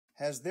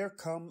Has there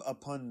come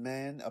upon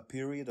man a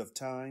period of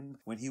time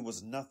when he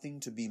was nothing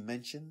to be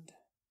mentioned?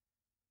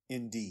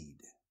 Indeed,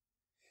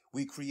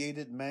 we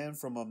created man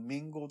from a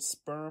mingled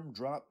sperm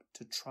drop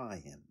to try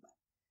him,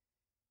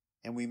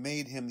 and we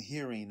made him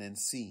hearing and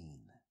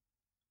seeing.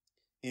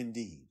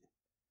 Indeed,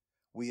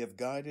 we have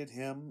guided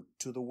him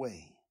to the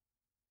way,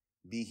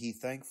 be he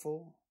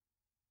thankful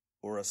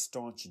or a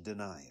staunch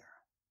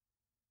denier.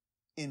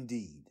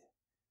 Indeed,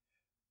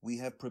 we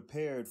have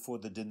prepared for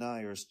the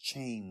denier's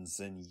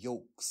chains and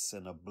yokes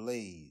and a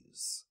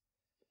blaze.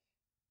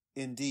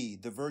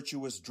 Indeed, the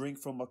virtuous drink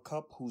from a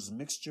cup whose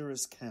mixture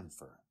is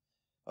camphor,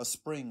 a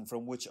spring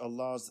from which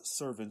Allah's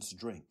servants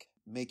drink,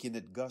 making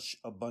it gush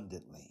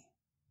abundantly.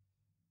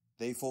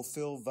 They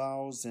fulfill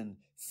vows and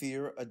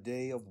fear a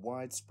day of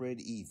widespread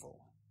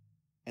evil,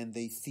 and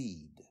they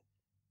feed,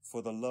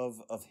 for the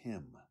love of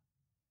him,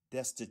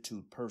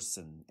 destitute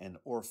person and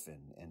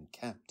orphan and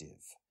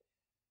captive.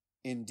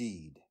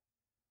 Indeed,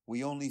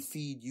 we only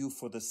feed you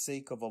for the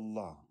sake of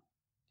Allah.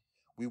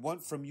 We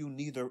want from you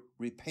neither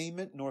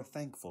repayment nor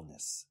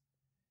thankfulness.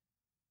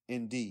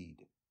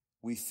 Indeed,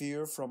 we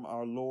fear from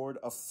our Lord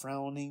a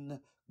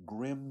frowning,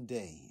 grim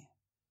day.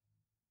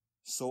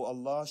 So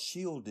Allah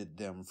shielded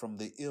them from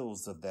the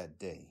ills of that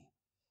day,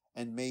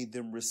 and made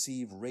them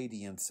receive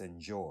radiance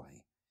and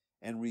joy,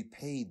 and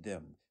repaid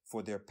them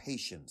for their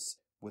patience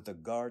with a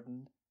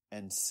garden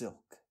and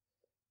silk,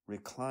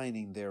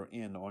 reclining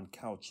therein on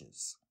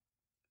couches.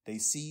 They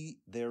see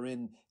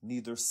therein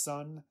neither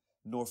sun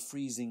nor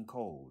freezing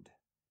cold,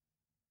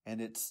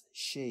 and its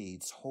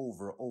shades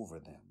hover over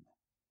them,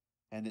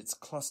 and its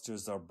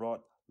clusters are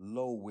brought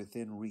low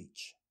within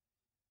reach,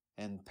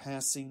 and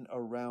passing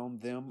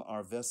around them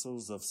are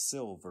vessels of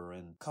silver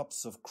and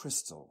cups of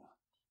crystal,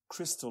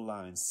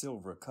 crystalline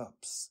silver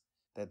cups,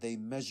 that they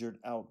measured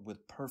out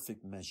with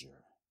perfect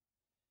measure.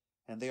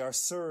 And they are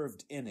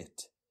served in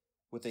it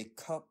with a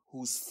cup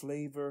whose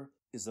flavor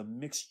is a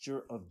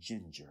mixture of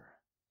ginger,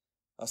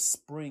 a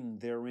spring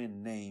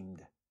therein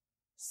named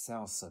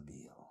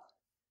Salsabil.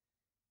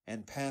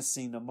 And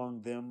passing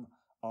among them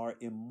are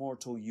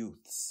immortal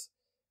youths.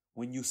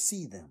 When you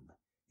see them,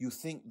 you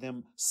think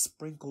them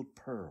sprinkled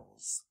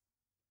pearls.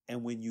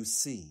 And when you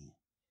see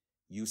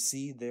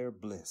their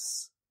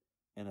bliss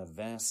and a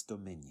vast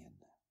dominion.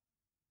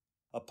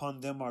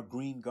 Upon them are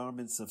green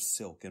garments of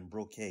silk and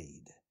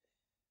brocade,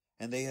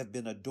 and they have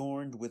been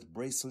adorned with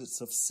bracelets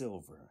of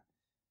silver,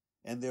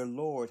 and their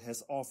Lord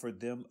has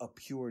offered them a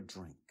pure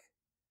drink.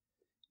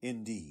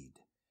 Indeed,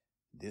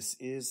 this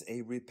is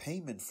a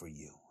repayment for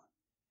you,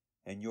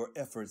 and your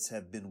efforts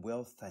have been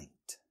well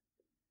thanked.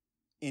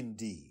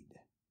 Indeed,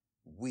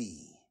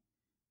 we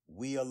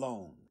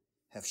alone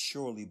have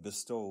surely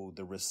bestowed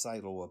the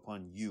recital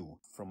upon you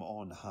from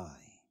on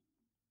high.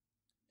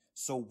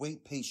 So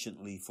wait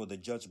patiently for the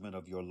judgment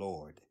of your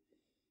Lord,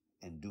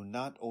 and do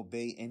not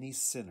obey any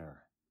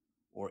sinner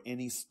or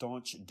any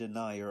staunch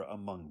denier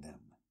among them.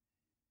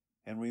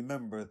 And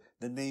remember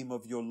the name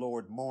of your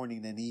Lord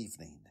morning and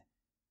evening,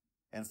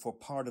 and for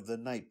part of the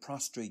night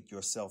prostrate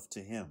yourself to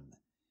him,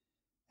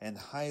 and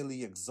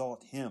highly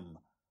exalt him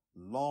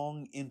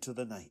long into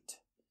the night.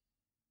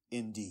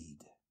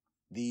 Indeed,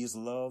 these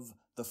love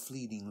the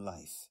fleeting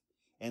life,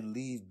 and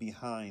leave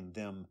behind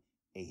them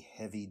a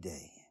heavy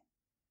day.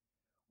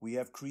 We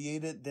have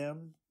created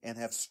them and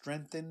have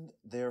strengthened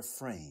their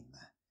frame,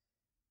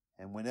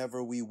 and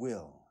whenever we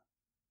will,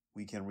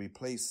 we can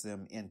replace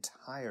them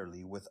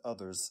entirely with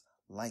others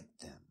like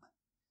them.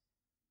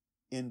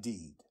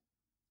 Indeed,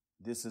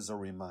 this is a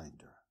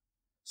reminder.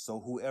 So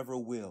whoever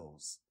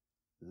wills,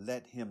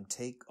 let him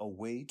take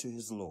away to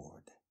his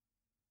Lord.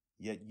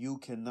 Yet you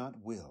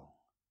cannot will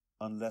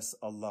unless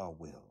Allah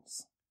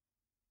wills.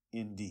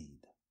 Indeed,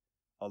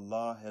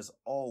 Allah has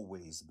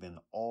always been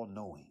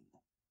all-knowing,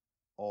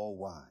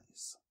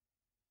 all-wise.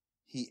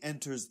 He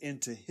enters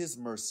into his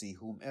mercy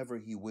whomever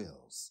he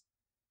wills,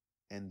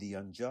 and the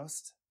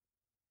unjust,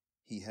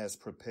 he has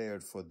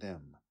prepared for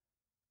them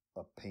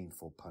a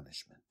painful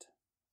punishment.